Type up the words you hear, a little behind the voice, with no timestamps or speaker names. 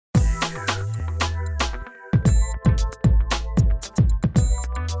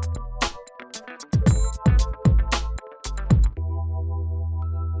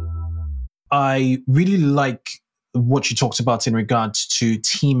I really like what you talked about in regards to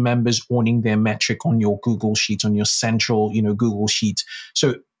team members owning their metric on your Google Sheet, on your central, Google Sheet.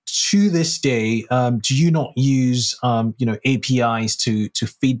 So to this day, do you not use, APIs to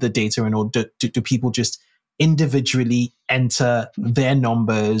feed the data, or do people just individually enter their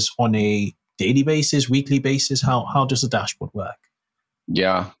numbers on a daily basis, weekly basis? How does the dashboard work?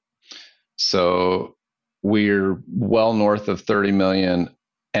 Yeah. So we're well north of 30 million,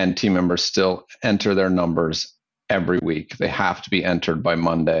 and team members still enter their numbers every week. They have to be entered by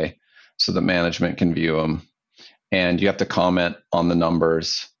Monday so that management can view them. And you have to comment on the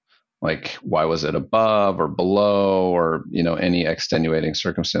numbers, like why was it above or below, or any extenuating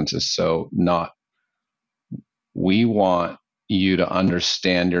circumstances. So we want you to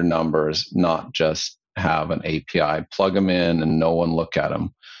understand your numbers, not just have an API, plug them in and no one look at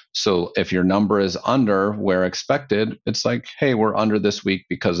them. So if your number is under where expected, it's like, hey, we're under this week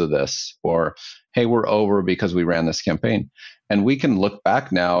because of this, or hey, we're over because we ran this campaign. And we can look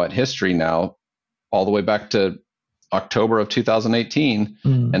back now at history now, all the way back to October of 2018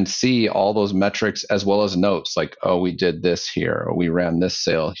 and see all those metrics, as well as notes like, oh, we did this here, or we ran this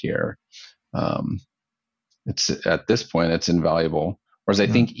sale here. It's at this point, it's invaluable. Whereas I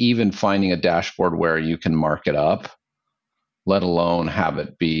think even finding a dashboard where you can mark it up, let alone have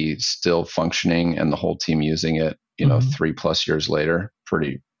it be still functioning and the whole team using it, 3+ years later,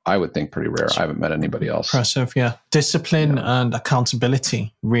 I would think pretty rare. I haven't met anybody else. Impressive, yeah. Discipline and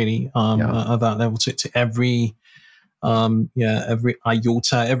accountability, really, at that level to every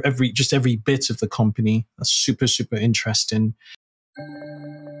iota, every bit of the company. That's super, super interesting.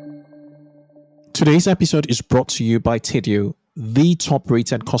 Today's episode is brought to you by Tidio, the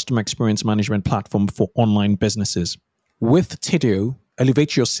top-rated customer experience management platform for online businesses. With Tidio,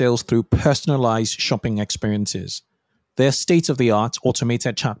 elevate your sales through personalized shopping experiences. Their state-of-the-art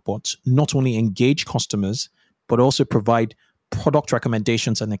automated chatbots not only engage customers, but also provide product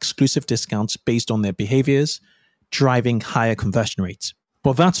recommendations and exclusive discounts based on their behaviors, driving higher conversion rates.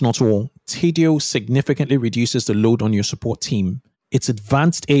 But that's not all. Tidio significantly reduces the load on your support team. Its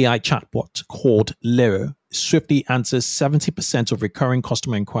advanced AI chatbot called Lero swiftly answers 70% of recurring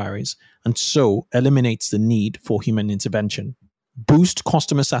customer inquiries and so eliminates the need for human intervention. Boost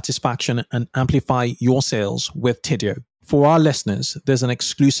customer satisfaction and amplify your sales with Tidio. For our listeners, there's an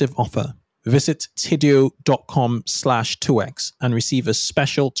exclusive offer. Visit tidio.com/2x and receive a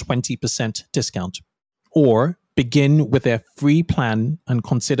special 20% discount. Or begin with their free plan and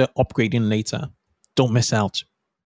consider upgrading later. Don't miss out.